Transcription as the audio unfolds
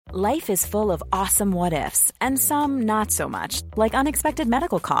Life is full of awesome what-ifs, and some not so much, like unexpected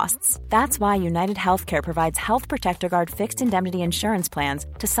medical costs. That's why United Healthcare provides Health Protector Guard fixed indemnity insurance plans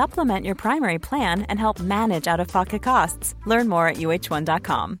to supplement your primary plan and help manage out-of-pocket costs. Learn more at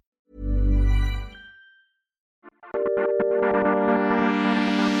uh1.com.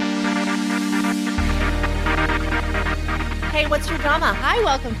 Hey, what's your drama? Hi,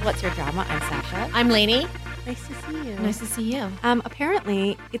 welcome to What's Your Drama? I'm Sasha. I'm Lainey. Nice to see you. Nice to see you.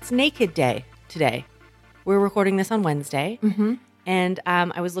 Apparently, it's Naked Day today. We're recording this on Wednesday. Mm-hmm. And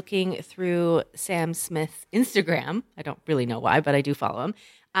I was looking through Sam Smith's Instagram. I don't really know why, but I do follow him.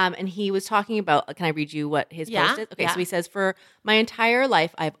 And he was talking about, can I read you what his post is? Okay, so he says, for my entire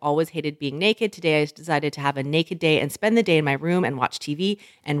life, I've always hated being naked. Today, I decided to have a naked day and spend the day in my room and watch TV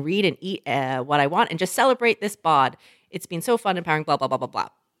and read and eat what I want and just celebrate this bod. It's been so fun, empowering, blah, blah, blah, blah, blah.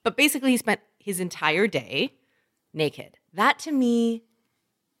 But basically, he spent his entire day naked. That to me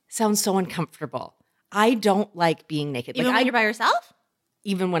sounds so uncomfortable. I don't like being naked. Even when you're by yourself?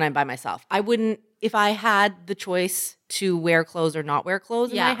 Even when I'm by myself. I wouldn't, if I had the choice to wear clothes or not wear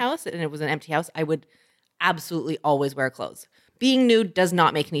clothes in my house and it was an empty house, I would absolutely always wear clothes. Being nude does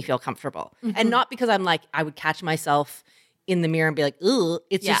not make me feel comfortable. Mm-hmm. And not because I'm like, I would catch myself in the mirror and be like, ooh,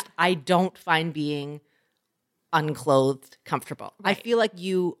 it's just, I don't find being unclothed comfortable. Right. I feel like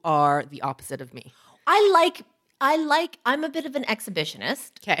you are the opposite of me. I'm a bit of an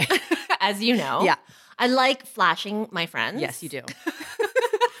exhibitionist. Okay. As you know. Yeah. I like flashing my friends. Yes, you do.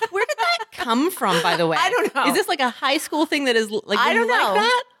 Where did that come from, by the way? I don't know. Is this like a high school thing that is like, I don't know. Like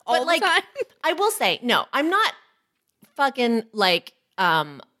that all but the time? I will say, no, I'm not fucking like,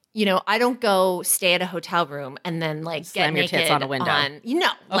 I don't go stay at a hotel room and then like slam get your naked tits on a window.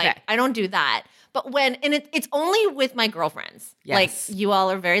 Like I don't do that. But it's only with my girlfriends. Yes. Like you all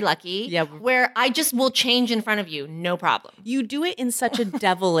are very lucky. Yeah. Where I just will change in front of you, no problem. You do it in such a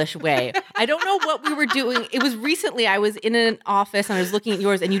devilish way. I don't know what we were doing. It was recently I was in an office and I was looking at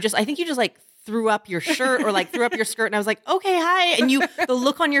yours and I think you just like threw up your shirt or like threw up your skirt and I was like, okay, hi. And the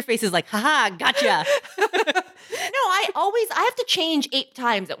look on your face is like, haha, gotcha. No, I have to change 8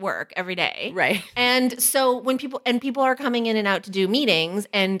 times at work every day. Right. And so when people are coming in and out to do meetings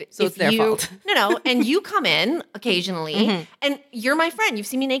and so it's their fault. No, and you come in occasionally and you're my friend. You've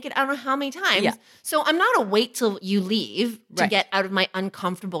seen me naked I don't know how many times. Yeah. So I'm not a wait till you leave to get out of my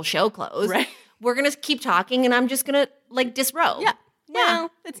uncomfortable show clothes. Right. We're going to keep talking and I'm just going to like disrobe. Yeah.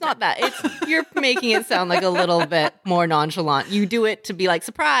 Well, it's not that. You're making it sound like a little bit more nonchalant. You do it to be like,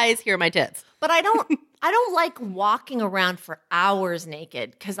 surprise, here are my tits. But I don't like walking around for hours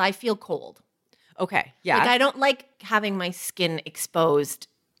naked because I feel cold. Okay. Yeah. Like I don't like having my skin exposed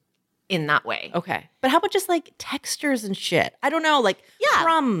in that way. Okay. But how about just like textures and shit? I don't know, like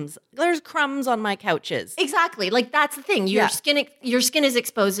crumbs. There's crumbs on my couches. Exactly. Like that's the thing. Your skin is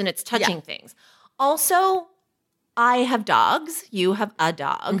exposed and it's touching things. Also, I have dogs. You have a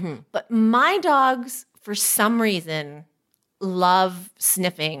dog. But my dogs, for some reason, love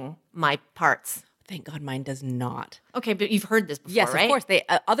sniffing my parts. Thank God mine does not. Okay, but you've heard this before, yes, right? Yes, of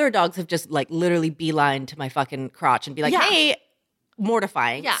course. Other dogs have just like literally beeline to my fucking crotch and be like, hey,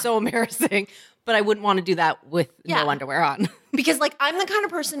 mortifying, so embarrassing. But I wouldn't want to do that with no underwear on. Because like I'm the kind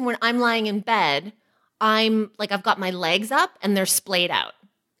of person when I'm lying in bed, I'm like I've got my legs up and they're splayed out.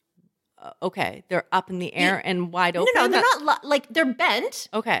 Okay, they're up in the air and wide open? No, they're not like they're bent.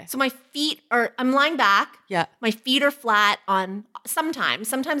 Okay. So my feet I'm lying back. Yeah. My feet are flat on sometimes.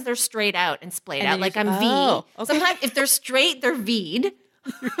 Sometimes they're straight out and splayed out like I'm V. Okay. Sometimes if they're straight, they're V'd.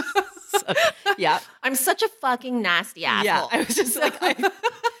 Yeah. I'm such a fucking nasty asshole. Yeah. I was just like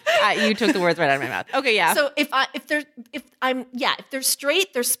you took the words right out of my mouth. Okay, yeah. So if they're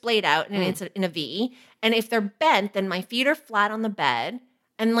straight, they're splayed out and it's in a V. And if they're bent, then my feet are flat on the bed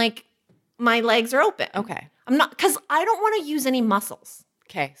and like my legs are open. Okay. I'm not, because I don't want to use any muscles.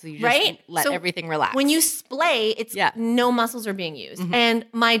 Okay. So you just let everything relax. When you splay, it's no muscles are being used. And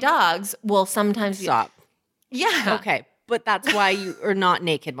my dogs will sometimes stop. Yeah. Okay. But that's why you are not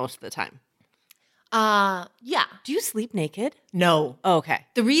naked most of the time. Yeah. Do you sleep naked? No. Oh, okay.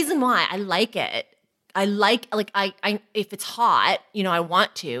 The reason why I like it, I if it's hot, I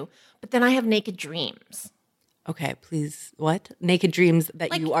want to, but then I have naked dreams. Okay, please. What? Naked dreams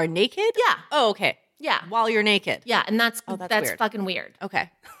that you are naked? Yeah. Oh, okay. Yeah. While you're naked. Yeah, and that's weird. fucking weird. Okay.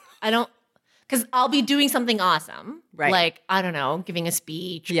 I don't, because I'll be doing something awesome. Right. Like, I don't know, giving a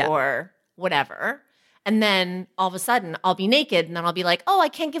speech or whatever. And then all of a sudden I'll be naked and then I'll be like, oh, I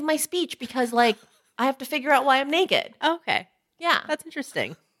can't give my speech because like I have to figure out why I'm naked. Okay. Yeah. That's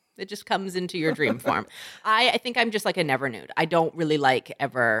interesting. It just comes into your dream form. I think I'm just like a never nude. I don't really like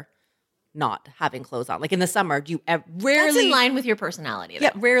ever not having clothes on? Like in the summer, do you rarely... That's in line with your personality, though.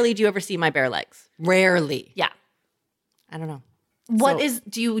 Yeah, rarely do you ever see my bare legs. Rarely. Yeah. I don't know.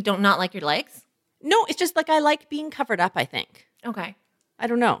 Do you not like your legs? No, it's just like I like being covered up, I think. Okay. I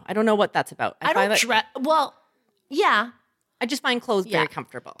don't know. I don't know what that's about. Well, yeah. I just find clothes very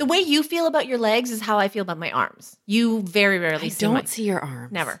comfortable. The way you feel about your legs is how I feel about my arms. You very rarely see your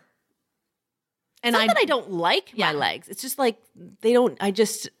arms. Never. And it's not that I don't like my legs. It's just like maybe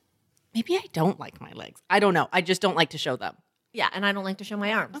I don't like my legs. I don't know. I just don't like to show them. Yeah, and I don't like to show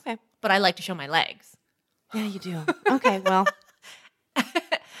my arms. Okay. But I like to show my legs. Yeah, you do. Okay, well.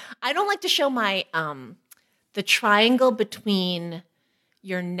 I don't like to show my the triangle between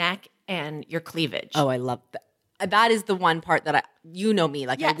your neck and your cleavage. Oh, I love that. That is the one part that you know me,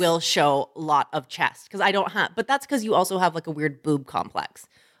 like I will show a lot of chest because I don't have, but that's because you also have like a weird boob complex.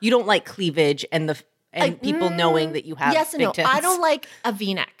 You don't like cleavage and people knowing that you have yes and big no. tits. I don't like a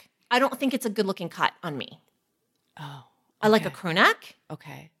V-neck. I don't think it's a good looking cut on me. Oh, okay. I like a crew neck.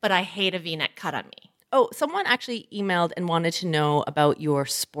 Okay. But I hate a V-neck cut on me. Oh, someone actually emailed and wanted to know about your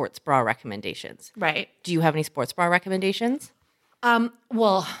sports bra recommendations. Right. Do you have any sports bra recommendations?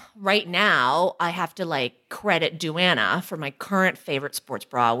 Well, right now I have to credit Duana for my current favorite sports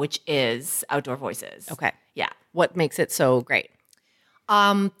bra, which is Outdoor Voices. Okay. Yeah. What makes it so great?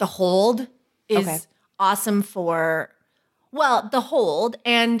 The hold is awesome for, the hold,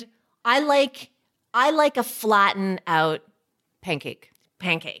 and I like a flattened out pancake.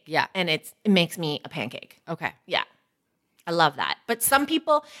 Yeah. And it makes me a pancake. Okay. Yeah. I love that. But some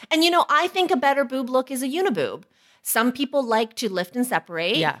people, and I think a better boob look is a uniboob. Some people like to lift and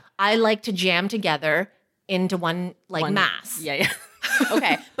separate. Yeah. I like to jam together into one mass. Yeah.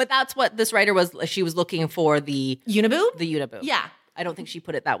 Okay. But that's what this writer she was looking for the uniboob? The uniboob. Yeah. I don't think she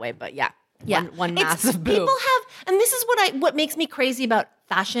put it that way, but yeah. Yeah. One massive boob. People have, and this is what makes me crazy about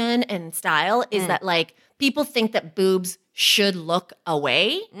fashion and style is that people think that boobs should look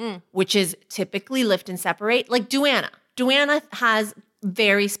away, which is typically lift and separate. Like Duana. Duana has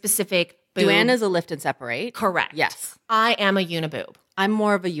very specific boob. Duana's a lift and separate. Correct. Yes. I am a uniboob. I'm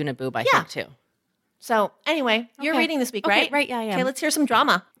more of a uniboob, I think, too. So anyway, you're reading this week, right? Right, yeah, I am. Okay, let's hear some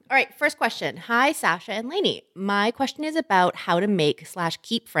drama. All right, first question. Hi, Sasha and Lainey. My question is about how to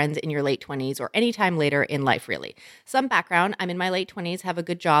make/keep friends in your late 20s or anytime later in life, really. Some background, I'm in my late 20s, have a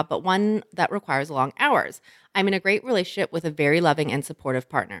good job, but one that requires long hours. I'm in a great relationship with a very loving and supportive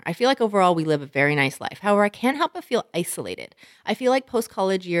partner. I feel like overall we live a very nice life. However, I can't help but feel isolated. I feel like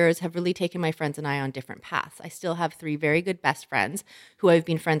post-college years have really taken my friends and I on different paths. I still have 3 very good best friends who I've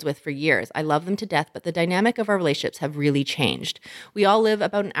been friends with for years. I love them to death, but the dynamic of our relationships have really changed. We all live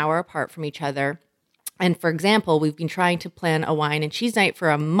about an hour apart from each other. And for example, we've been trying to plan a wine and cheese night for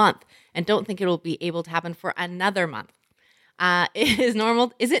a month and don't think it will be able to happen for another month. Is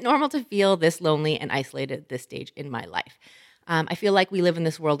it normal to feel this lonely and isolated at this stage in my life? I feel like we live in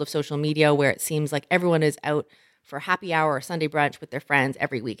this world of social media where it seems like everyone is out for happy hour or Sunday brunch with their friends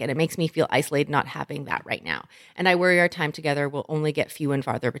every week, and it makes me feel isolated not having that right now. And I worry our time together will only get few and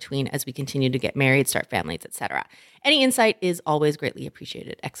farther between as we continue to get married, start families, etc. Any insight is always greatly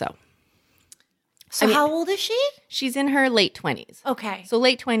appreciated. XO. So how old is she? She's in her late 20s. Okay. So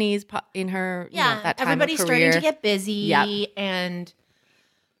late 20s in her, that time everybody's of career. starting to get busy. Yep. And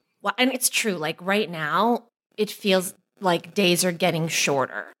it's true. Like right now, it feels like days are getting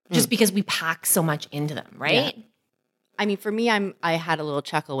shorter just because we pack so much into them, right? Yeah. I mean, for me, I had a little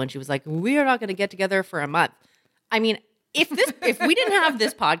chuckle when she was like, "We are not going to get together for a month." I mean, if we didn't have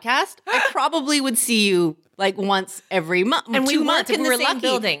this podcast, I probably would see you like once every month, and 2 months in if we the were same lucky.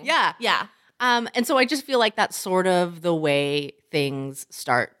 building. Yeah. And so I just feel like that's sort of the way things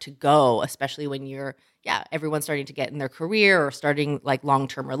start to go, especially when everyone's starting to get in their career or starting like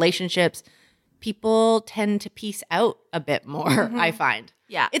long-term relationships. People tend to piece out a bit more, I find.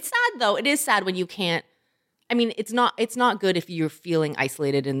 Yeah. It's sad though. It is sad when you can't, I mean, it's not good if you're feeling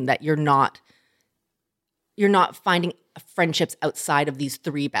isolated and that you're not finding friendships outside of these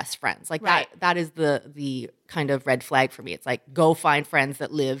 3 best friends. Like that is the kind of red flag for me. It's like, go find friends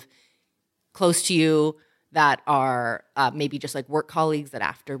that live close to you that are maybe just like work colleagues that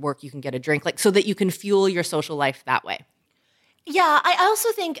after work you can get a drink, like so that you can fuel your social life that way. Yeah, I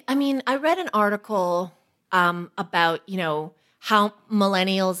also think, I read an article about, how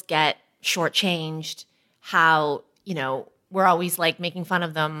millennials get shortchanged, how, we're always like making fun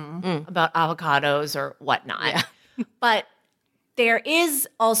of them about avocados or whatnot. Yeah. But there is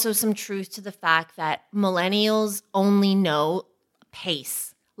also some truth to the fact that millennials only know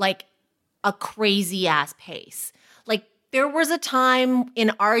pace, like a crazy ass pace. Like there was a time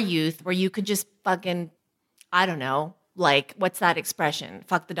in our youth where you could just fucking, I don't know, like, what's that expression?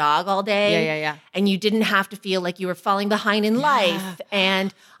 Fuck the dog all day. Yeah. And you didn't have to feel like you were falling behind in life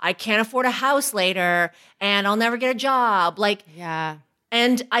and I can't afford a house later and I'll never get a job. Like,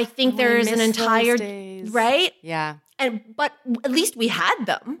 and I think there is an entire, right? Yeah. But at least we had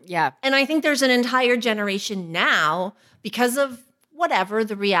them. Yeah. And I think there's an entire generation now because of whatever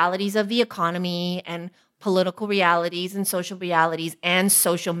the realities of the economy and political realities and social realities and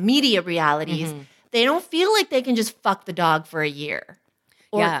social media realities. They don't feel like they can just fuck the dog for a year.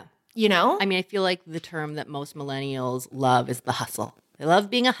 Or, you know? I mean, I feel like the term that most millennials love is the hustle. They love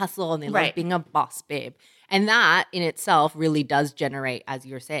being a hustle and they love being a boss babe. And that in itself really does generate, as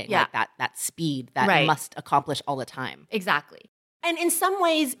you're saying, like that speed that must accomplish all the time. Exactly. And in some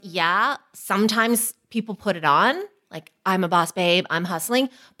ways, sometimes people put it on. Like, I'm a boss babe, I'm hustling.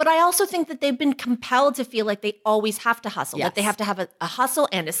 But I also think that they've been compelled to feel like they always have to hustle. That they have to have a hustle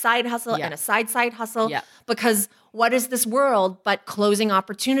and a side hustle and a side hustle. Yeah. Because what is this world but closing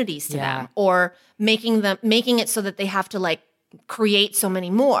opportunities to them or making it so that they have to like create so many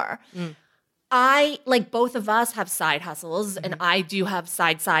more. I, like, both of us have side hustles and I do have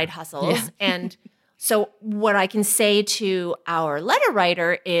side hustles. Yeah. And so what I can say to our letter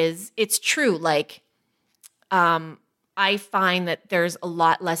writer is it's true. Like, I find that there's a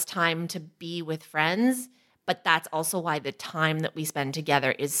lot less time to be with friends, but that's also why the time that we spend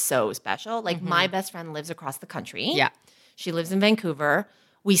together is so special. Like, my best friend lives across the country. Yeah. She lives in Vancouver.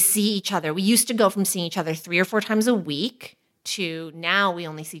 We see each other. We used to go from seeing each other 3 or 4 times a week to now we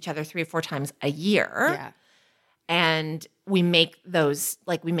only see each other 3 or 4 times a year. Yeah. And we make those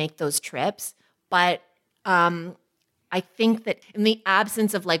trips. But I think that in the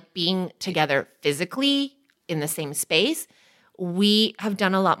absence of like being together physically in the same space, we have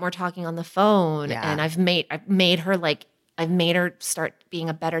done a lot more talking on the phone. Yeah. And I've made her start being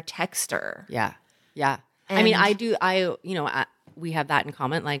a better texter. Yeah. Yeah. And I mean, we have that in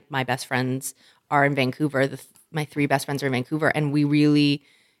common. Like, my best friends are in Vancouver. My 3 best friends are in Vancouver, and we really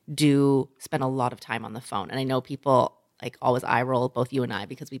do spend a lot of time on the phone. And I know people like always eye roll, both you and I,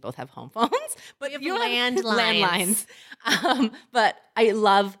 because we both have home phones. But you have landlines. But I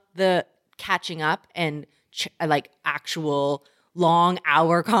love the catching up and like actual long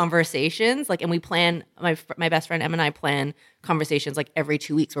hour conversations. Like, and we plan, my best friend Em and I plan conversations like every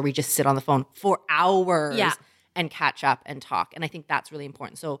 2 weeks where we just sit on the phone for hours and catch up and talk. And I think that's really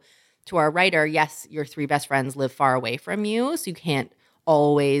important. So to our writer, yes, your 3 best friends live far away from you, so you can't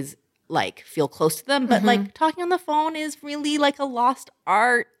always like feel close to them. But like talking on the phone is really like a lost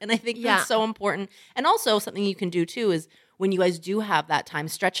art. And I think that's so important. And also something you can do too is when you guys do have that time,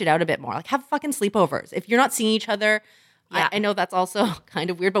 stretch it out a bit more. Like, have fucking sleepovers. If you're not seeing each other, I know that's also kind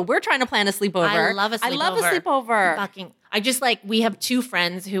of weird, but we're trying to plan a sleepover. I love a sleepover. We have 2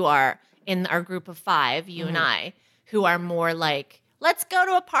 friends who are in our group of 5, you and I, who are more like, let's go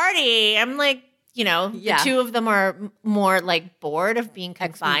to a party. I'm like, the 2 of them are more like bored of being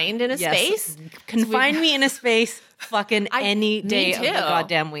confined in a space. Confine me in a space fucking any day of the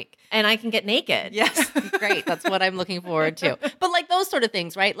goddamn week. And I can get naked. Yes. Great. That's what I'm looking forward to. But like those sort of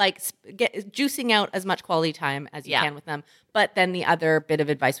things, right? Like juicing out as much quality time as you can with them. But then the other bit of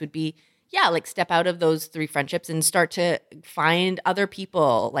advice would be, like step out of those 3 friendships and start to find other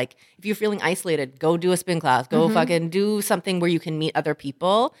people. Like, if you're feeling isolated, go do a spin class. Go fucking do something where you can meet other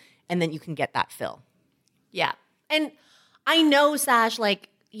people, and then you can get that fill. Yeah. And I know, Sash, like,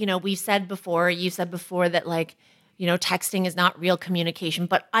 you said before that like, texting is not real communication,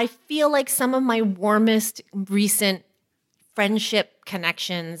 but I feel like some of my warmest recent friendship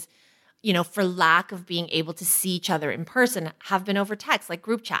connections, for lack of being able to see each other in person, have been over text, like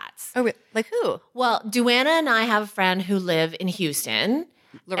group chats. Oh, like who? Well, Duana and I have a friend who live in Houston.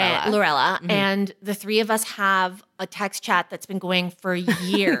 Lorella. And the 3 of us have a text chat that's been going for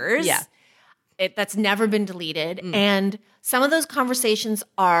years. That's never been deleted. And some of those conversations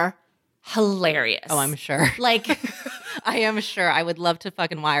are hilarious. Oh, I'm sure. Like, I am sure. I would love to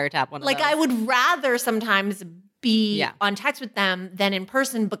fucking wiretap one of those. Like, I would rather sometimes be on text with them than in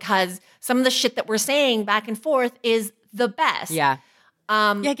person, because some of the shit that we're saying back and forth is the best. Yeah.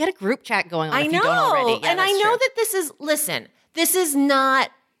 Get a group chat going on if you don't already. Yeah, and I know that this is, listen, I'm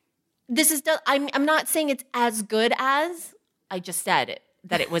not saying it's as good as, I just said it,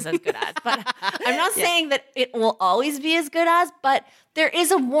 that it was as good as, but I'm not saying that it will always be as good as, but there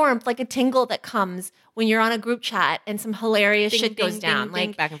is a warmth, like a tingle that comes when you're on a group chat and some hilarious shit goes down.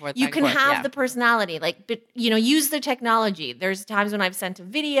 Like, back and forth, you can have the personality, like, but, use the technology. There's times when I've sent a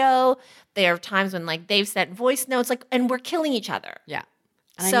video. There are times when like they've sent voice notes, like, and we're killing each other. Yeah.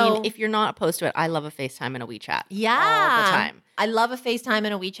 And I mean, if you're not opposed to it, I love a FaceTime and a WeChat. Yeah. All the time. I love a FaceTime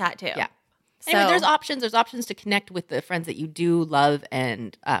and a WeChat too. Yeah. Anyway, there's options. There's options to connect with the friends that you do love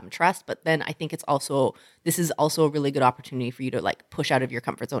and trust. But then I think this is also a really good opportunity for you to like push out of your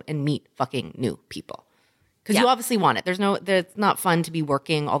comfort zone and meet fucking new people. Because you obviously want it. It's not fun to be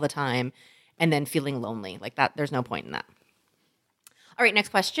working all the time and then feeling lonely like that. There's no point in that. All right, next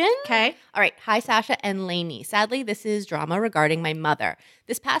question. Okay. All right. Hi, Sasha and Lainey. Sadly, this is drama regarding my mother.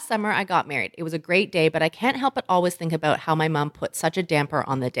 This past summer, I got married. It was a great day, but I can't help but always think about how my mom put such a damper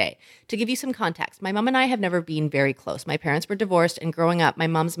on the day. To give you some context, my mom and I have never been very close. My parents were divorced, and growing up, my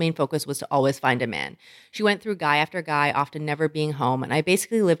mom's main focus was to always find a man. She went through guy after guy, often never being home, and I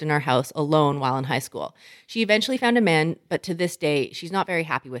basically lived in our house alone while in high school. She eventually found a man, but to this day, she's not very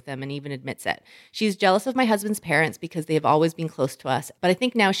happy with him and even admits it. She's jealous of my husband's parents because they have always been close to us, but I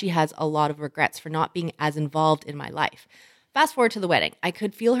think now she has a lot of regrets for not being as involved in my life. Fast forward to the wedding. I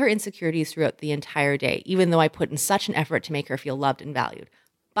could feel her insecurities throughout the entire day, even though I put in such an effort to make her feel loved and valued.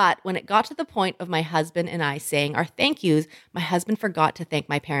 But when it got to the point of my husband and I saying our thank yous, my husband forgot to thank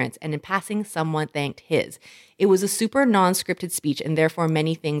my parents, and in passing, someone thanked his. It was a super non-scripted speech, and therefore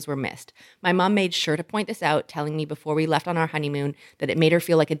many things were missed. My mom made sure to point this out, telling me before we left on our honeymoon that it made her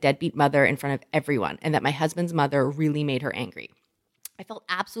feel like a deadbeat mother in front of everyone, and that my husband's mother really made her angry. I felt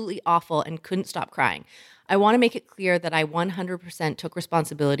absolutely awful and couldn't stop crying. I want to make it clear that I 100% took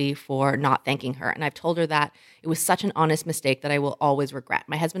responsibility for not thanking her, and I've told her that it was such an honest mistake that I will always regret.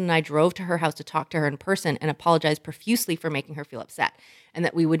 My husband and I drove to her house to talk to her in person and apologized profusely for making her feel upset, and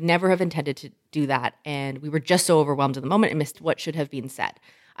that we would never have intended to do that, and we were just so overwhelmed in the moment and missed what should have been said.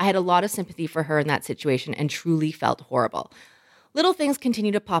 I had a lot of sympathy for her in that situation and truly felt horrible. Little things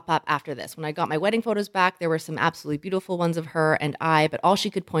continue to pop up after this. When I got my wedding photos back, there were some absolutely beautiful ones of her and I, but all she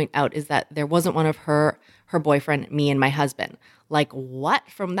could point out is that there wasn't one of her boyfriend, me, and my husband. Like, what?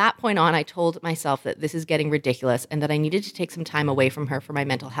 From that point on, I told myself that this is getting ridiculous and that I needed to take some time away from her for my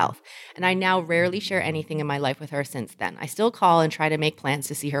mental health. And I now rarely share anything in my life with her since then. I still call and try to make plans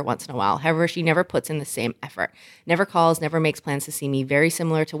to see her once in a while. However, she never puts in the same effort. Never calls, never makes plans to see me, very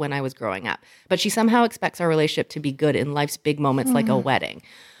similar to when I was growing up. But she somehow expects our relationship to be good in life's big moments like a wedding.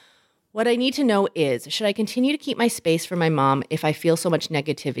 What I need to know is, should I continue to keep my space for my mom if I feel so much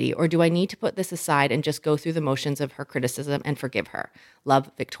negativity, or do I need to put this aside and just go through the motions of her criticism and forgive her?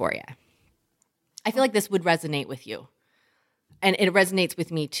 Love, Victoria. I feel like this would resonate with you. And it resonates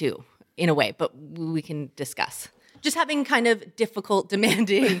with me too, in a way, but we can discuss. Just having kind of difficult,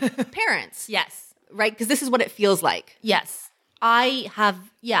 demanding parents. Yes. Right? Because this is what it feels like. Yes. I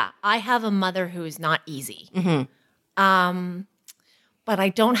have a mother who is not easy. Mm-hmm. But I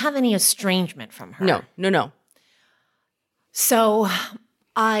don't have any estrangement from her. No. So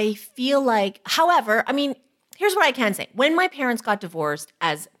I feel like, however, I mean, here's what I can say. When my parents got divorced,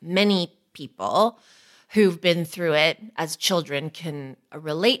 as many people who've been through it as children can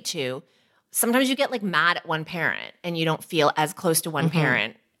relate to, sometimes you get like mad at one parent and you don't feel as close to one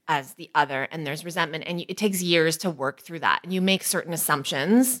parent as the other, and there's resentment, and it takes years to work through that, and you make certain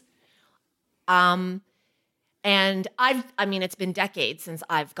assumptions. And it's been decades since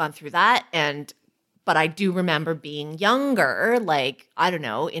I've gone through that. But I do remember being younger, like, I don't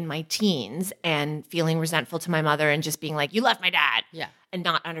know, in my teens, and feeling resentful to my mother and just being like, you left my dad. Yeah. And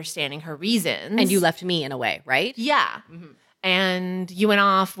not understanding her reasons. And you left me in a way, right? Yeah. Mm-hmm. And you went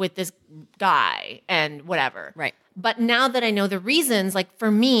off with this guy and whatever. Right. But now that I know the reasons, like for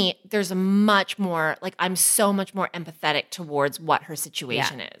me, there's a much more, like I'm so much more empathetic towards what her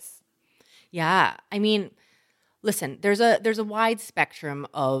situation is. Yeah. I mean, listen, there's a wide spectrum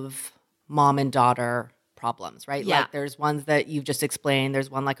of mom and daughter problems, right? Yeah. Like there's ones that you've just explained.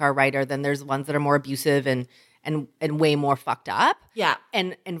 There's one like our writer. Then there's ones that are more abusive and way more fucked up. Yeah.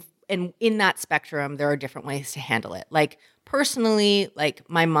 And in that spectrum, there are different ways to handle it. Like personally, like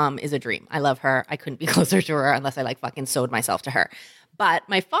my mom is a dream. I love her. I couldn't be closer to her unless I like fucking sewed myself to her. But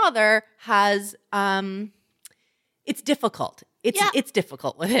my father has, it's difficult. It's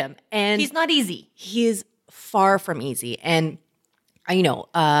difficult with him. And he's not easy. He is far from easy. And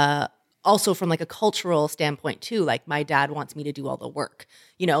also from like a cultural standpoint too, like my dad wants me to do all the work,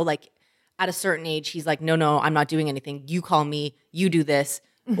 like at a certain age, he's like, no, I'm not doing anything. You call me, you do this,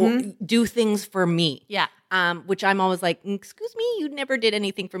 or do things for me. Yeah. Which I'm always like, excuse me, you never did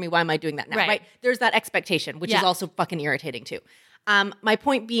anything for me. Why am I doing that now? Right. There's that expectation, which is also fucking irritating too. My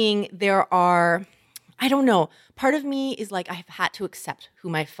point being, there are, I don't know, part of me is like, I've had to accept who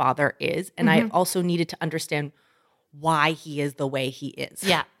my father is. And I also needed to understand why he is the way he is.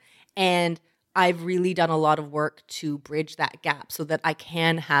 Yeah. And I've really done a lot of work to bridge that gap so that I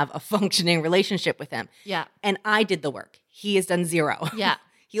can have a functioning relationship with him. Yeah. And I did the work. He has done zero. Yeah.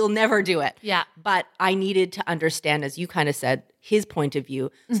 He'll never do it. Yeah. But I needed to understand, as you kind of said, his point of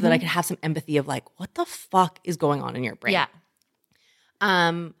view so that I could have some empathy of like, what the fuck is going on in your brain? Yeah.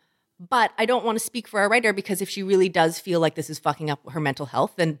 But I don't want to speak for our writer because if she really does feel like this is fucking up her mental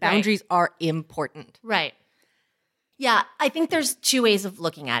health, then boundaries are important. Right. Yeah, I think there's two ways of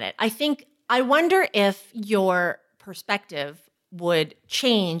looking at it. I wonder if your perspective would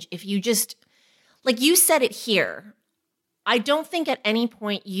change if you just, like you said it here. I don't think at any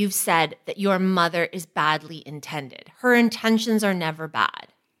point you've said that your mother is badly intended. Her intentions are never bad.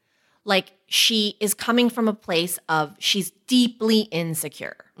 Like she is coming from a place of she's deeply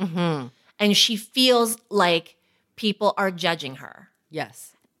insecure. Mm-hmm. And she feels like people are judging her.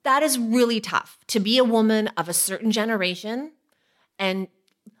 Yes. That is really tough to be a woman of a certain generation. And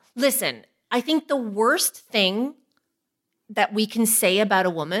listen, I think the worst thing that we can say about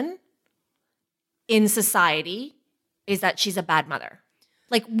a woman in society is that she's a bad mother.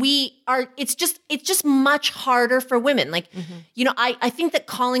 Like it's just much harder for women. Like, you know, I think that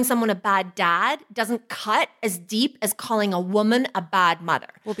calling someone a bad dad doesn't cut as deep as calling a woman a bad mother.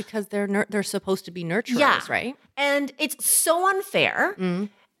 Well, because they're supposed to be nurturers, right? And it's so unfair.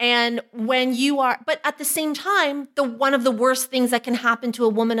 And when you are, but at the same time, one of the worst things that can happen to a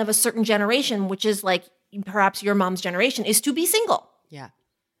woman of a certain generation, which is like perhaps your mom's generation, is to be single. Yeah.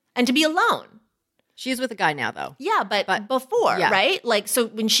 And to be alone. She's with a guy now, though. Yeah, but before, right? Like, so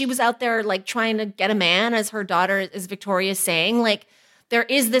when she was out there, like, trying to get a man, as her daughter, as Victoria's saying, like, there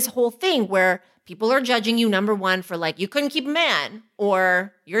is this whole thing where people are judging you, number one, for, like, you couldn't keep a man,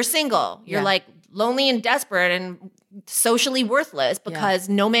 or you're single. You're, like, lonely and desperate and socially worthless because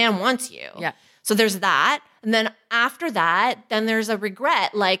no man wants you. Yeah. So there's that. And then after that, then there's a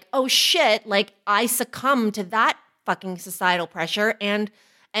regret, like, oh, shit, like, I succumbed to that fucking societal pressure and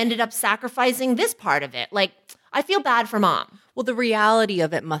ended up sacrificing this part of it. Like, I feel bad for mom. Well, the reality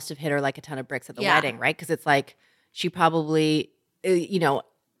of it must have hit her like a ton of bricks at the wedding, right? Because it's like she probably, you know,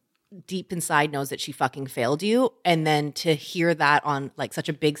 deep inside knows that she fucking failed you. And then to hear that on like such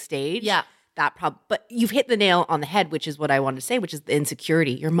a big stage. Yeah. But you've hit the nail on the head, which is what I wanted to say, which is the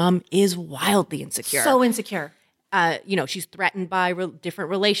insecurity. Your mom is wildly insecure. So insecure. You know, she's threatened by different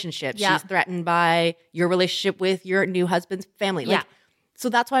relationships. Yeah. She's threatened by your relationship with your new husband's family. Like, so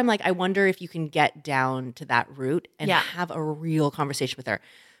that's why I'm like, I wonder if you can get down to that root and have a real conversation with her.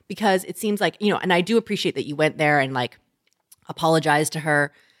 Because it seems like, you know, and I do appreciate that you went there and like apologized to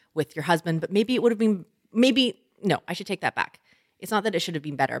her with your husband, but maybe it would have been, no, I should take that back. It's not that it should have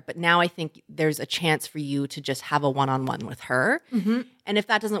been better, but now I think there's a chance for you to just have a one-on-one with her. Mm-hmm. And if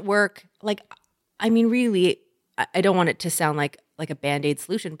that doesn't work, like, I mean, really, I don't want it to sound like a Band-Aid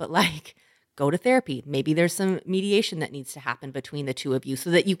solution, but like, go to therapy. Maybe there's some mediation that needs to happen between the two of you so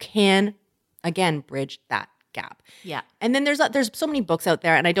that you can, again, bridge that gap. Yeah. And then there's so many books out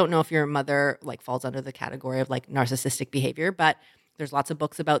there, and I don't know if your mother like falls under the category of like narcissistic behavior, but there's lots of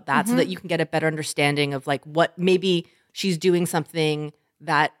books about that so that you can get a better understanding of like what maybe she's doing something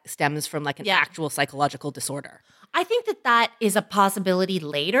that stems from like an actual psychological disorder. I think that is a possibility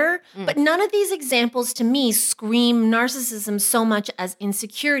later, but none of these examples to me scream narcissism so much as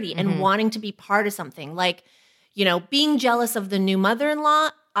insecurity and wanting to be part of something. Like, you know, being jealous of the new mother-in-law,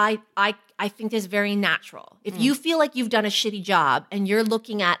 I think is very natural. If you feel like you've done a shitty job and you're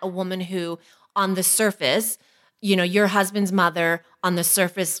looking at a woman who on the surface, you know, your husband's mother on the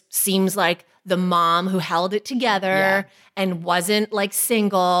surface seems like the mom who held it together and wasn't like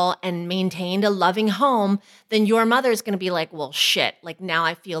single and maintained a loving home, then your mother's going to be like, well, shit. Like now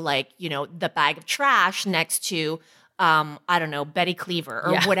I feel like, you know, the bag of trash next to, I don't know, Betty Cleaver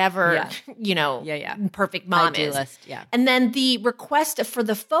or whatever, you know, perfect mom Idealist, is. Yeah. And then the request for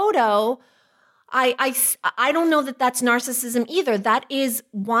the photo, I don't know that that's narcissism either. That is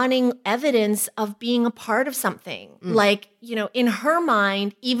wanting evidence of being a part of something. Like, you know, in her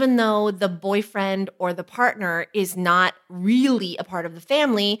mind, even though the boyfriend or the partner is not really a part of the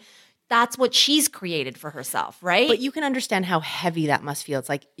family, that's what she's created for herself, right? But you can understand how heavy that must feel. It's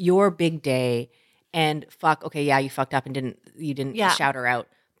like your big day and fuck, okay, yeah, you fucked up and you didn't shout her out.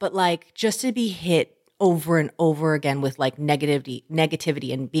 But like just to be hit over and over again with like negativity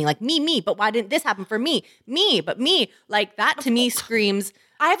and being like, me, but why didn't this happen for me? But me, like that to me screams,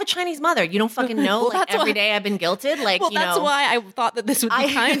 I have a Chinese mother. You don't fucking know. Well, like every day I've been guilted. Like, well, that's why I thought that this would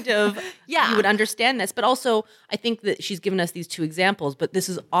be kind of, you would understand this. But also I think that she's given us these two examples, but this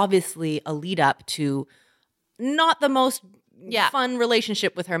is obviously a lead up to not the most fun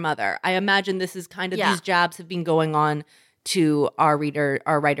relationship with her mother. I imagine this is kind of these jabs have been going on to our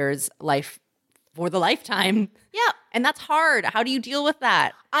writer's life for the lifetime. Yeah. And that's hard. How do you deal with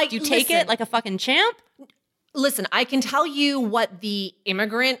that? Do you take it like a fucking champ? Listen, I can tell you what the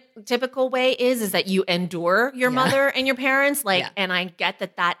immigrant typical way is that you endure your mother and your parents. And I get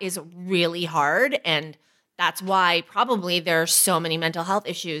that is really hard. And that's why probably there are so many mental health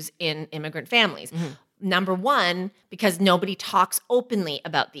issues in immigrant families. Mm-hmm. Number one, because nobody talks openly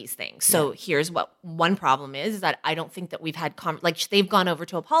about these things. So here's what one problem is that I don't think that we've had, they've gone over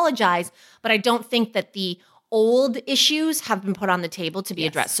to apologize, but I don't think that the old issues have been put on the table to be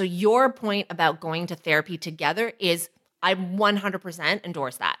addressed. So your point about going to therapy together is, I 100%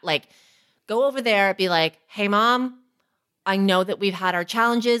 endorse that. Like, go over there, be like, hey, Mom, I know that we've had our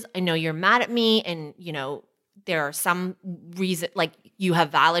challenges. I know you're mad at me. And, there are some reason, like you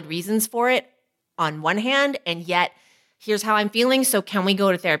have valid reasons for it on one hand. And yet here's how I'm feeling. So can we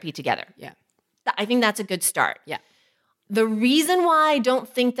go to therapy together? Yeah. I think that's a good start. Yeah. The reason why I don't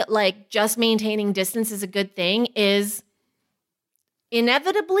think that just maintaining distance is a good thing is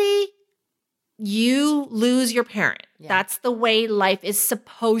inevitably you lose your parent. Yeah. That's the way life is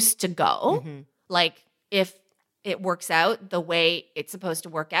supposed to go. Mm-hmm. If it works out the way it's supposed to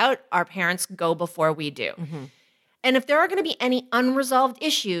work out, our parents go before we do. Mm-hmm. And if there are going to be any unresolved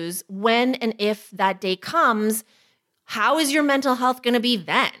issues when and if that day comes, how is your mental health going to be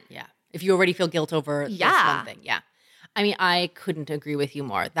then? Yeah. If you already feel guilt over this one thing. Yeah. I mean, I couldn't agree with you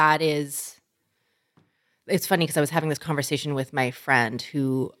more. It's funny because I was having this conversation with my friend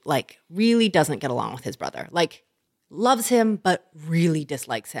who really doesn't get along with his brother. Loves him, but really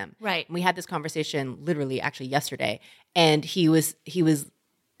dislikes him. Right. And we had this conversation literally actually yesterday. And he was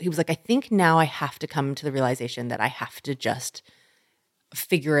like, I think now I have to come to the realization that I have to just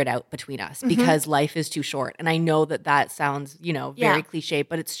figure it out between us because life is too short. And I know that sounds, very cliche,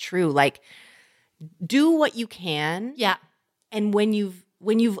 but it's true. Do what you can. Yeah. And when you've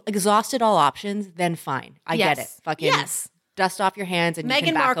exhausted all options, then fine. I get it. Fucking dust off your hands and Meghan you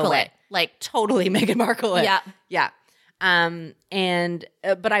can back Markle away. Totally Meghan Markle it. Yeah. Yeah.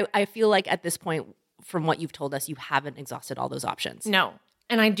 But I feel like at this point, from what you've told us, you haven't exhausted all those options. No.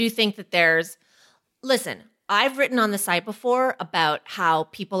 And I do think that listen, I've written on the site before about how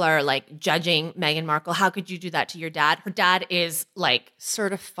people are judging Meghan Markle. How could you do that to your dad? Her dad is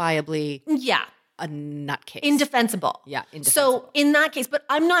certifiably a nutcase. Indefensible. Yeah, indefensible. So in that case, but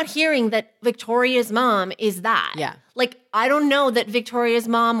I'm not hearing that Victoria's mom is that. Yeah. I don't know that Victoria's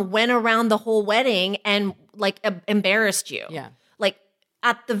mom went around the whole wedding and embarrassed you. Yeah.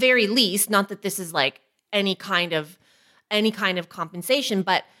 At the very least, not that this is any kind of compensation,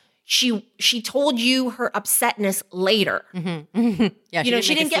 but she told you her upsetness later. Mm-hmm. Mm-hmm. Yeah,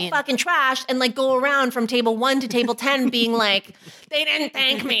 she didn't get fucking trashed and go around from table 1 to table 10 being like, they didn't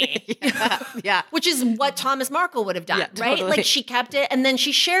thank me. Yeah. Which is what Thomas Markle would have done, right? Totally. She kept it and then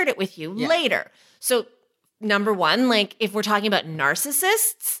she shared it with you later. So number one, if we're talking about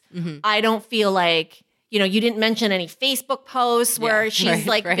narcissists, I don't feel you didn't mention any Facebook posts where she's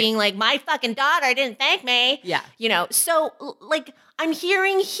being like, my fucking daughter didn't thank me. Yeah. So I'm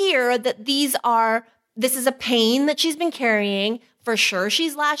hearing here that this is a pain that she's been carrying. For sure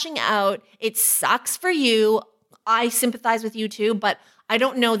she's lashing out. It sucks for you. I sympathize with you too, but I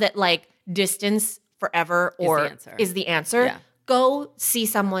don't know that distance forever is the answer. Yeah. Go see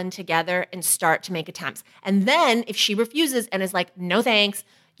someone together and start to make attempts. And then if she refuses and is like, no thanks,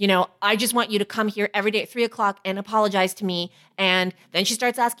 I just want you to come here every day at 3:00 and apologize to me. And then she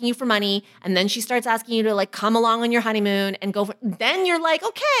starts asking you for money. And then she starts asking you to come along on your honeymoon and go. Then you're like,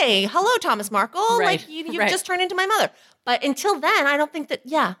 okay, hello, Thomas Markle. Right. You've just turned into my mother. But until then, I don't think that,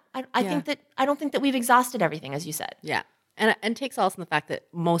 I don't think that we've exhausted everything, as you said. Yeah. And take solace in the fact that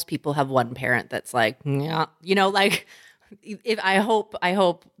most people have one parent that's if I hope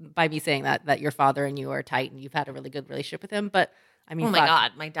by me saying that your father and you are tight and you've had a really good relationship with him. But I mean, oh my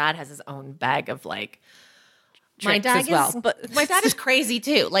God, my dad has his own bag of my dad but my dad is crazy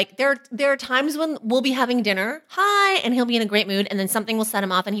too. There are times when we'll be having dinner, and he'll be in a great mood, and then something will set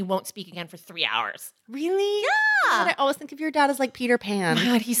him off, and he won't speak again for 3 hours. Really? Yeah. I always think of your dad as Peter Pan. Oh my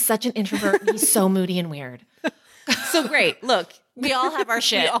God, he's such an introvert. He's so moody and weird. So great. Look, we all have our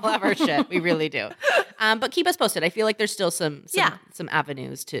shit. We all have our shit. We really do. But keep us posted. I feel like there's still some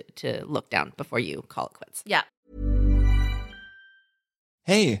avenues to look down before you call it quits. Yeah.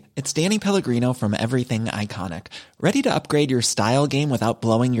 Hey, it's Danny Pellegrino from Everything Iconic. Ready to upgrade your style game without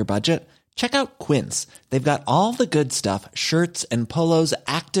blowing your budget? Check out Quince. They've got all the good stuff, shirts and polos,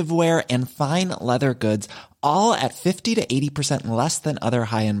 activewear, and fine leather goods, all at 50 to 80% less than other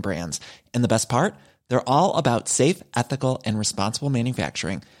high-end brands. And the best part? They're all about safe, ethical, and responsible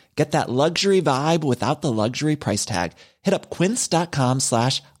manufacturing. Get that luxury vibe without the luxury price tag. Hit up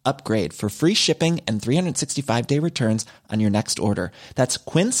quince.com/upgrade for free shipping and 365-day returns on your next order. That's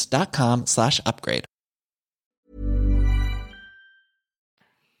quince.com/upgrade.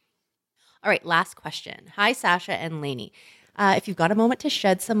 All right, last question. Hi, Sasha and Lainey. If you've got a moment to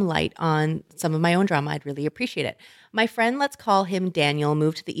shed some light on some of my own drama, I'd really appreciate it. My friend, let's call him Daniel,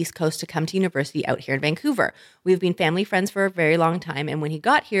 moved to the East Coast to come to university out here in Vancouver. We've been family friends for a very long time, and when he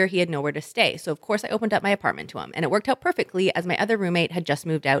got here, he had nowhere to stay. So, of course, I opened up my apartment to him, and it worked out perfectly as my other roommate had just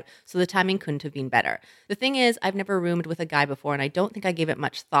moved out, so the timing couldn't have been better. The thing is, I've never roomed with a guy before, and I don't think I gave it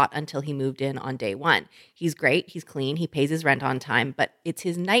much thought until he moved in on day one. He's great, he's clean, he pays his rent on time, but it's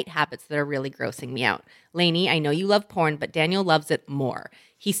his night habits that are really grossing me out. Lainey, I know you love porn, but Daniel loves it more.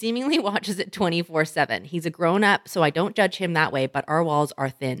 He seemingly watches it 24/7. He's a grown-up, so I don't judge him that way, but our walls are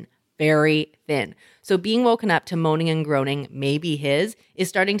thin, very thin. So being woken up to moaning and groaning, maybe his, is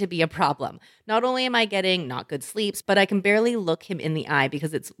starting to be a problem. Not only am I getting not good sleeps, but I can barely look him in the eye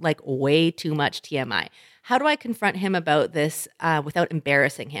because it's like way too much TMI. How do I confront him about this without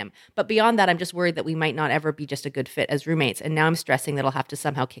embarrassing him? But beyond that, I'm just worried that we might not ever be just a good fit as roommates, and now I'm stressing that I'll have to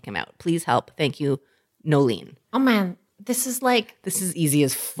somehow kick him out. Please help. Thank you, Nolene. Oh, man. This is easy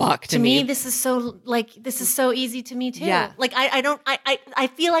as fuck to me. This is so easy to me too. Yeah. Like I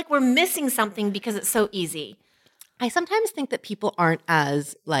feel like we're missing something because it's so easy. I sometimes think that people aren't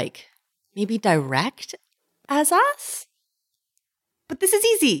as like maybe direct as us. But this is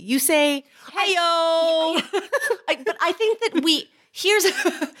easy. You say, "Hey-yo." But I think that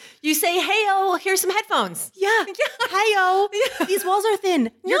you say, "Hey-yo, here's some headphones." Yeah. Hey-yo. Yeah. These walls are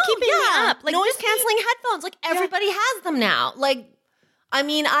thin. You're keeping me up. Like noise canceling headphones. Like everybody has them now. Like, I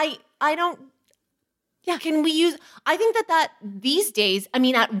mean, I don't. Yeah. Can we use? I think that these days, I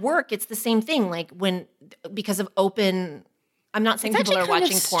mean, at work, it's the same thing. Like because of open. I'm not saying people are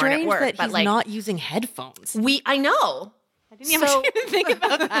watching porn at work, that but he's like not using headphones. I know. I didn't even think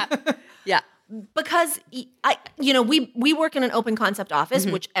about that. Yeah. Because we work in an open concept office,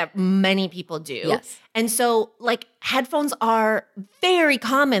 which many people do. Yes. And so like headphones are very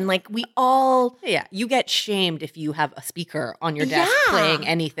common. Like we all you get shamed if you have a speaker on your desk playing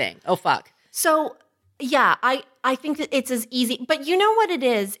anything. Oh fuck. So yeah, I think that it's as easy. But you know what it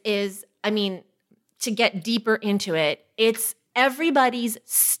is I mean, to get deeper into it, it's everybody's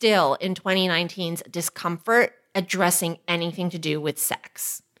still in 2019's discomfort addressing anything to do with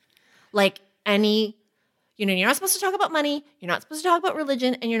sex. Like you're not supposed to talk about money, you're not supposed to talk about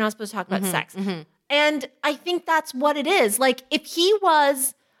religion, and you're not supposed to talk about sex. Mm-hmm. And I think that's what it is. Like if he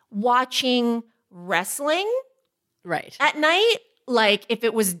was watching wrestling at night, like if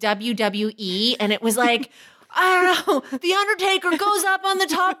it was WWE and it was like, I don't know, The Undertaker goes up on the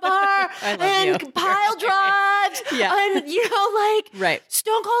top bar and pile drives. Yeah. And,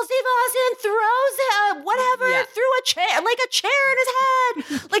 Stone Cold Steve Austin threw a chair in his head.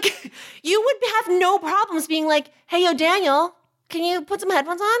 Like, you would have no problems being like, "Hey, yo, Daniel, can you put some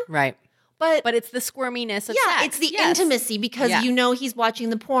headphones on?" Right. But it's the squirminess of sex. Yeah, it's the intimacy because he's watching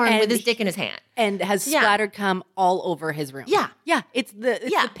the porn with his dick in his hand. And has splattered cum all over his room. Yeah. Yeah, it's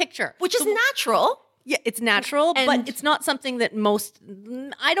the picture. Which is natural. Yeah, it's natural, but it's not something that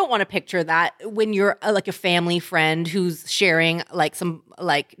I don't want to picture that when you're like a family friend who's sharing like some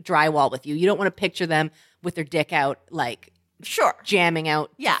like drywall with you. You don't want to picture them with their dick out like jamming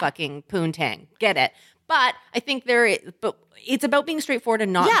out fucking poontang. Get it. But I think but it's about being straightforward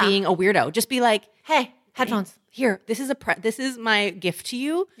and not being a weirdo. Just be like, "Hey, headphones. Here, this is my gift to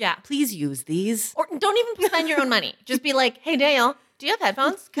you. Yeah. Please use these." Or don't even spend your own money. Just be like, "Hey, Daniel, do you have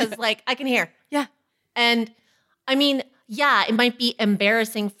headphones? Because like I can hear." Yeah. And I mean, it might be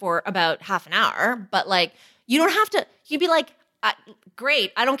embarrassing for about half an hour, but like you don't have to, you'd be like,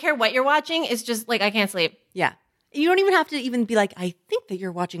 "Great, I don't care what you're watching. It's just like I can't sleep." Yeah. You don't even have to even be like, "I think that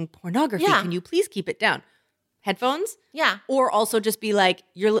you're watching pornography. Yeah. Can you please keep it down?" Headphones? Yeah. Or also just be like,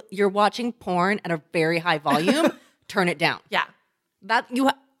 you're watching porn at a very high volume. Turn it down. Yeah.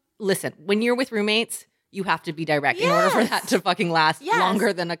 Listen, when you're with roommates, you have to be direct in order for that to fucking last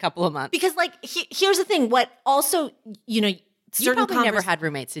longer than a couple of months. Because like, here's the thing. What also, you probably never had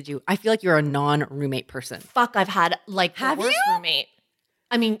roommates, did you? I feel like you're a non-roommate person. Fuck, I've had like the worst roommate.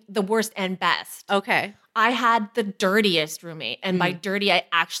 I mean, the worst and best. Okay. I had the dirtiest roommate. And by dirty, I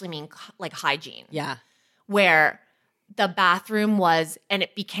actually mean like hygiene. Yeah. Where the bathroom and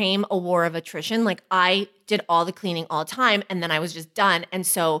it became a war of attrition. Like I did all the cleaning all the time and then I was just done. And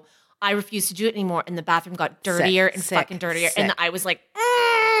so I refused to do it anymore, and the bathroom got dirtier fucking dirtier. And I was like,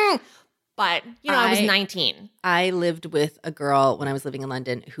 but I was 19. I lived with a girl when I was living in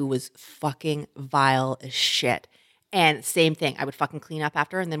London who was fucking vile as shit. And same thing, I would fucking clean up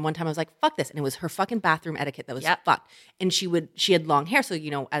after her. And then one time I was like, "Fuck this!" And it was her fucking bathroom etiquette that was fucked. And she had long hair, so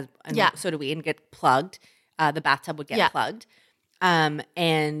so do we, and get plugged. The bathtub would get plugged.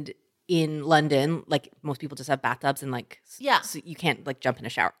 And in London, like most people just have bathtubs and so you can't like jump in a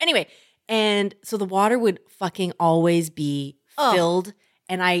shower. Anyway, And so the water would fucking always be filled.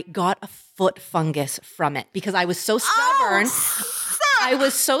 And I got a foot fungus from it because I was so stubborn. I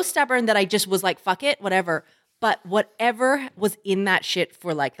was so stubborn that I just was like, fuck it, whatever. But whatever was in that shit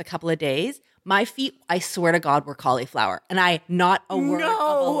for like the couple of days, my feet, I swear to God, were cauliflower. And I, not a word of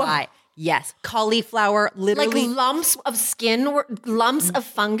a lie. Yes, cauliflower, literally. Like lumps of skin, lumps of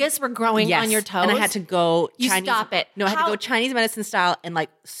fungus were growing on your toes? And I had to go Chinese. Stop it. No, I had to go Chinese medicine style and like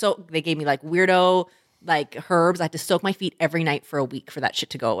soak. They gave me like weirdo like herbs. I had to soak my feet every night for a week for that shit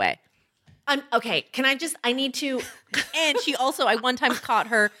to go away. Okay, I need to. And she also, I one time caught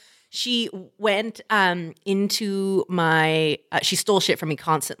her. She went into my, she stole shit from me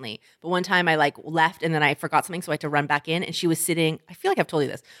constantly. But one time I like left and then I forgot something. So I had to run back in. And she was sitting, I feel like I've told you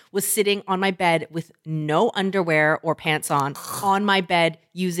this, was sitting on my bed with no underwear or pants on my bed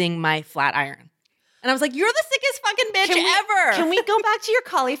using my flat iron. And I was like, you're the sickest fucking bitch ever. Can we go back to your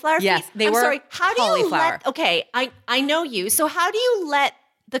cauliflower feet? Yes, they I'm were sorry. How do you let, okay, I know you. So how do you let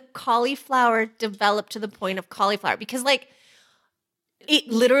the cauliflower develop to the point of cauliflower? Because like, it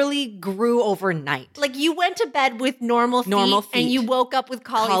literally grew overnight. Like you went to bed with normal feet and you woke up with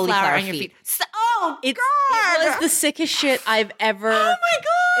cauliflower on your feet. So, God! It was the sickest shit I've ever. Oh my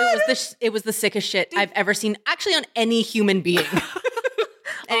God! It was the sickest shit I've ever seen, actually, on any human being.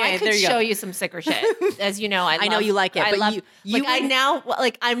 Anyway, I could show you some sicker shit. As you know, I know you like it, I'm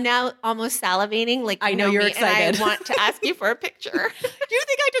now almost salivating. Like I know you're excited. And I want to ask you for a picture. Do you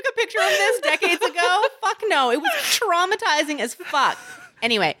think I took a picture of this decades ago? Fuck no, it was traumatizing as fuck.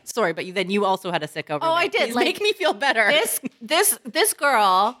 Anyway, sorry, but then you also had a sick over. Oh, I did. Please make me feel better. This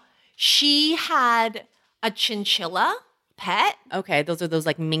girl, she had a chinchilla pet. Okay, those are those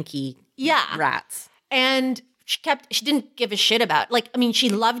like minky rats, and she didn't give a shit about, like, I mean, she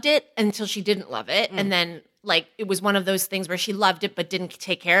loved it until she didn't love it. And then like, it was one of those things where she loved it, but didn't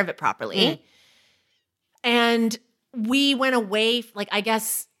take care of it properly. And we went away, like, I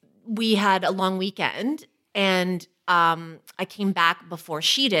guess we had a long weekend and I came back before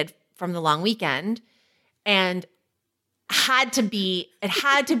she did from the long weekend and it had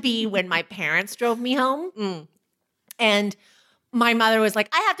to be when my parents drove me home. And my mother was like,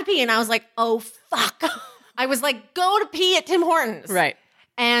 I have to pee. And I was like, oh, fuck. I was like, go to pee at Tim Hortons. Right.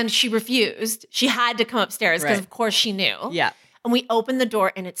 And she refused. She had to come upstairs because, of course, she knew. Yeah. And we opened the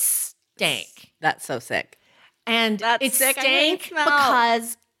door and it stank. That's so sick. And it stank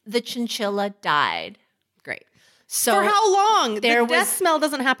because the chinchilla died. Great. So for how long? The death smell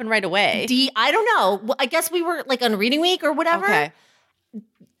doesn't happen right away. I don't know. Well, I guess we were like on reading week or whatever. Okay.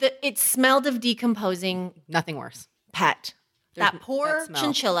 It smelled of decomposing. Nothing worse. Pet. That poor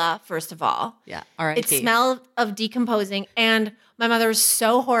chinchilla, first of all. Yeah. It smelled of decomposing. And my mother was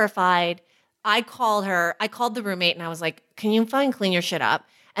so horrified. I called the roommate and I was like, can you fucking clean your shit up?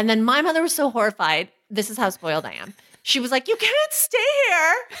 And then my mother was so horrified. This is how spoiled I am. She was like, you can't stay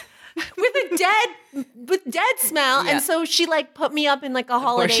here with dead smell. Yeah. And so she like put me up in like a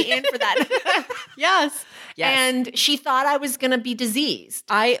Holiday Inn for that. Yes. And she thought I was going to be diseased.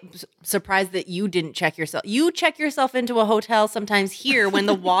 I'm surprised that you didn't check yourself. You check yourself into a hotel sometimes here when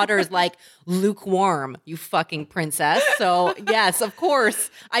the water is like lukewarm, you fucking princess. So yes, of course.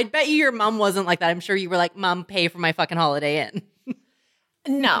 I bet you your mom wasn't like that. I'm sure you were like, Mom, pay for my fucking Holiday Inn.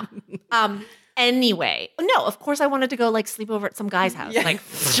 No. Anyway, no, of course I wanted to go like sleep over at some guy's house. Yeah, like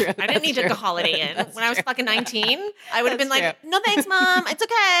I didn't need to go Holiday Inn when I was fucking 19. I would have been like, no thanks, Mom. It's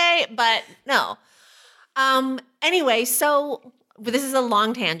okay. But no. Anyway, so this is a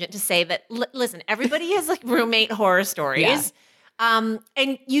long tangent to say that, listen, everybody has like roommate horror stories. Yeah.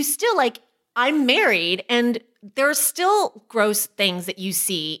 And you still like, I'm married and there are still gross things that you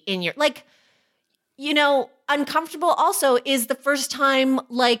see in your, like, you know, uncomfortable also is the first time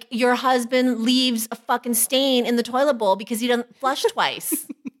like your husband leaves a fucking stain in the toilet bowl because he doesn't flush twice.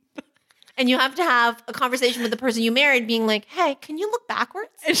 And you have to have a conversation with the person you married being like, hey, can you look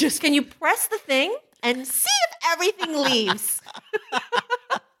backwards? Can you press the thing and see if everything leaves?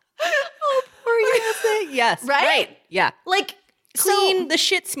 Oh, poor you. Yes. Right? Yeah. Like, clean the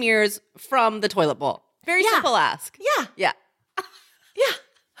shit smears from the toilet bowl. Very simple ask. Yeah. Yeah. Yeah.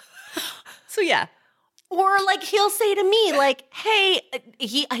 So yeah. Or like he'll say to me like, hey,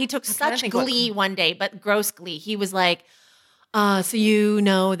 he took such glee one day, but gross glee. He was like, so you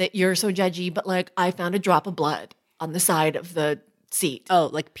know that you're so judgy, but like I found a drop of blood on the side of the seat. Oh,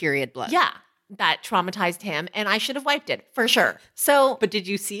 like period blood. Yeah. That traumatized him and I should have wiped it for sure. So, but did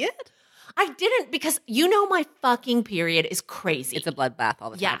you see it? I didn't because you know my fucking period is crazy. It's a bloodbath all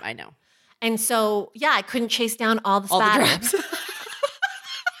the time. I know. And so, yeah, I couldn't chase down all the drops.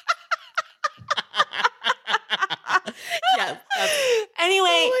 Yeah.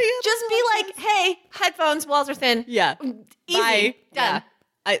 Anyway, just be like, hey, headphones, walls are thin. Yeah. Easy. Bye. Done.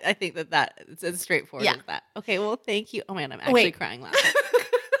 Yeah. I think that it's as straightforward as that. Okay, well, thank you. Oh my God, I'm actually crying laughing.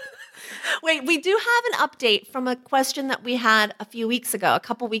 Wait, we do have an update from a question that we had a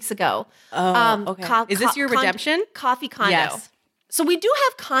couple weeks ago. Oh, okay. Is this your redemption? Coffee Condo. Yes. So we do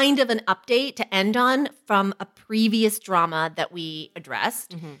have kind of an update to end on from a previous drama that we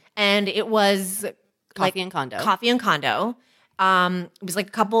addressed. Mm-hmm. And it was Coffee and Condo. Coffee and Condo. It was like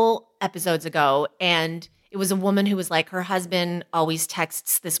a couple episodes ago. And it was a woman who was like, her husband always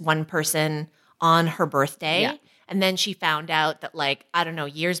texts this one person on her birthday. Yeah. And then she found out that, like, I don't know,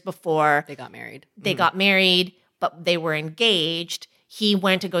 years before they got married. Got married, but they were engaged. He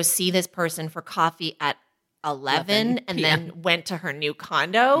went to go see this person for coffee at 11 and then went to her new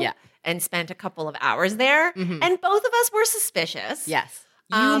condo and spent a couple of hours there. Mm-hmm. And both of us were suspicious. Yes.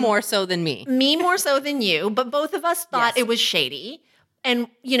 You more so than me. Me more so than you, but both of us thought it was shady. And,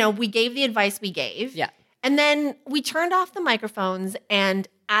 you know, we gave the advice we gave. Yeah. And then we turned off the microphones. And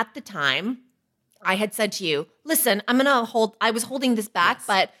at the time, I had said to you, listen, I was holding this back,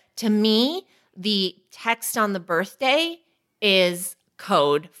 but to me, the text on the birthday is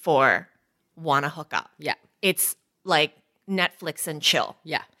code for wanna hook up. Yeah. It's like Netflix and chill.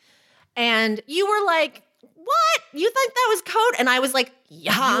 Yeah. And you were like, what? You think that was code? And I was like,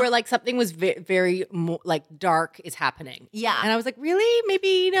 yeah. You were like, something was very like dark is happening. Yeah. And I was like, really?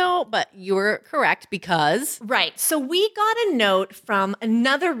 Maybe no. But you were correct because. Right. So we got a note from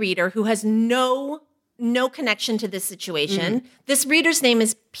another reader who has no connection to this situation. Mm-hmm. This reader's name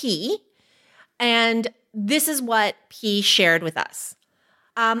is P. And this is what P shared with us.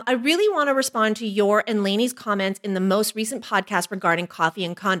 I really want to respond to your and Lainey's comments in the most recent podcast regarding Coffee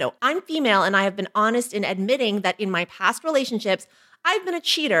and Condo. I'm female and I have been honest in admitting that in my past relationships, I've been a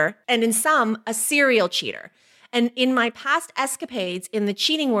cheater and in some, a serial cheater. And in my past escapades in the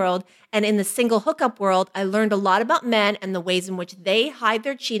cheating world and in the single hookup world, I learned a lot about men and the ways in which they hide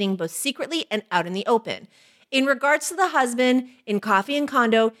their cheating both secretly and out in the open. In regards to the husband in Coffee and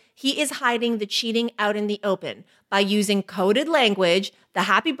Condo, he is hiding the cheating out in the open by using coded language, the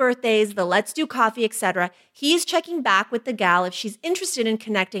happy birthdays, the let's do coffee, etc. He is checking back with the gal if she's interested in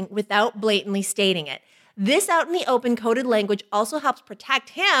connecting without blatantly stating it. This out in the open coded language also helps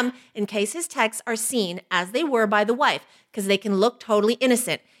protect him in case his texts are seen as they were by the wife, because they can look totally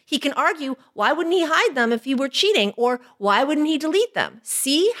innocent. He can argue, why wouldn't he hide them if he were cheating? Or why wouldn't he delete them?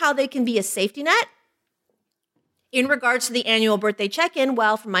 See how they can be a safety net? In regards to the annual birthday check-in,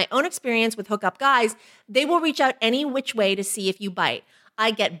 well, from my own experience with hookup guys, they will reach out any which way to see if you bite.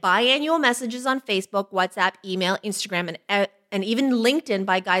 I get biannual messages on Facebook, WhatsApp, email, Instagram, and even LinkedIn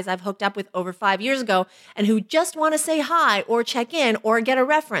by guys I've hooked up with over 5 years ago and who just want to say hi or check in or get a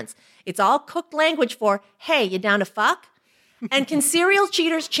reference. It's all cooked language for, hey, you down to fuck? And can serial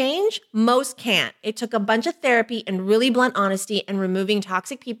cheaters change? Most can't. It took a bunch of therapy and really blunt honesty and removing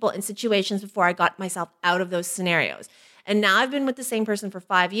toxic people and situations before I got myself out of those scenarios. And now I've been with the same person for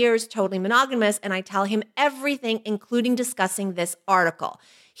 5 years, totally monogamous, and I tell him everything, including discussing this article.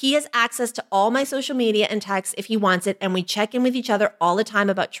 He has access to all my social media and texts if he wants it, and we check in with each other all the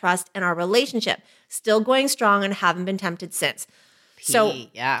time about trust and our relationship. Still going strong and haven't been tempted since.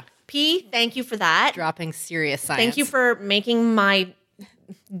 P, thank you for that. Dropping serious science. Thank you for making my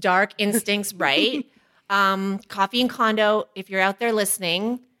dark instincts right. Coffee and Condo, if you're out there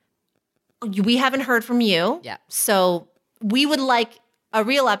listening, we haven't heard from you. Yeah. So we would like a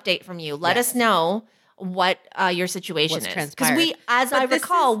real update from you. Let us know what your situation is. Because I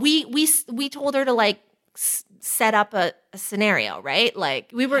recall, we told her to like set up a scenario, right?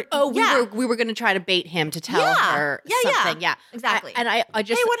 Like we were going to try to bait him to tell her something. Yeah, exactly. And I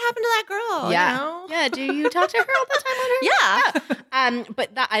just, hey, what happened to that girl? Yeah, you know? Yeah. Do you talk to her all the time on her? But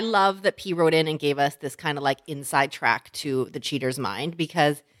I love that P wrote in and gave us this kind of like inside track to the cheater's mind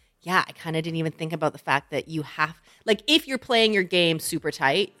because I kind of didn't even think about the fact that you have like if you're playing your game super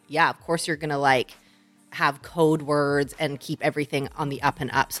tight, of course you're gonna like have code words and keep everything on the up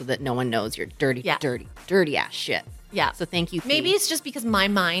and up so that no one knows your dirty ass shit. Yeah. So thank you, P. Maybe it's just because my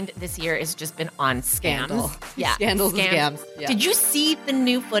mind this year has just been on scams. Yeah. Scandals and scams. Yeah. Did you see the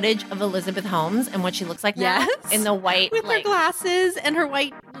new footage of Elizabeth Holmes and what she looks like now? In the white. With her glasses and her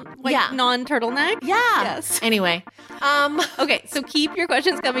white non-turtleneck? Yeah. Yes. Anyway. Okay, so keep your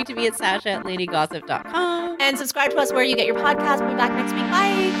questions coming to me at Sasha@LadyGossip.com. And subscribe to us where you get your podcast. We'll be back next week.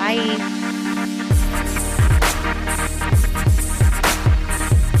 Bye. Bye.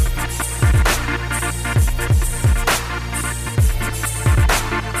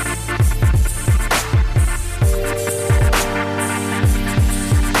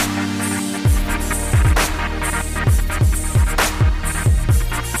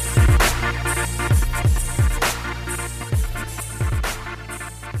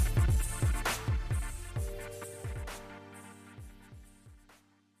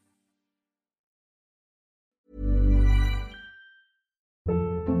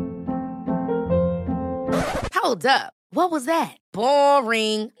 Hold up. What was that?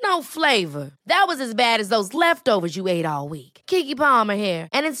 Boring. No flavor. That was as bad as those leftovers you ate all week. Keke Palmer here,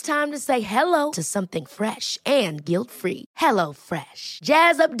 and it's time to say hello to something fresh and guilt-free. Hello Fresh.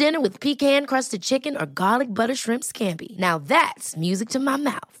 Jazz up dinner with pecan-crusted chicken or garlic butter shrimp scampi. Now that's music to my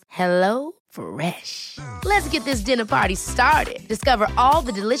mouth. Hello Fresh. Let's get this dinner party started. Discover all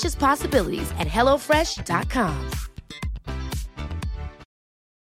the delicious possibilities at HelloFresh.com.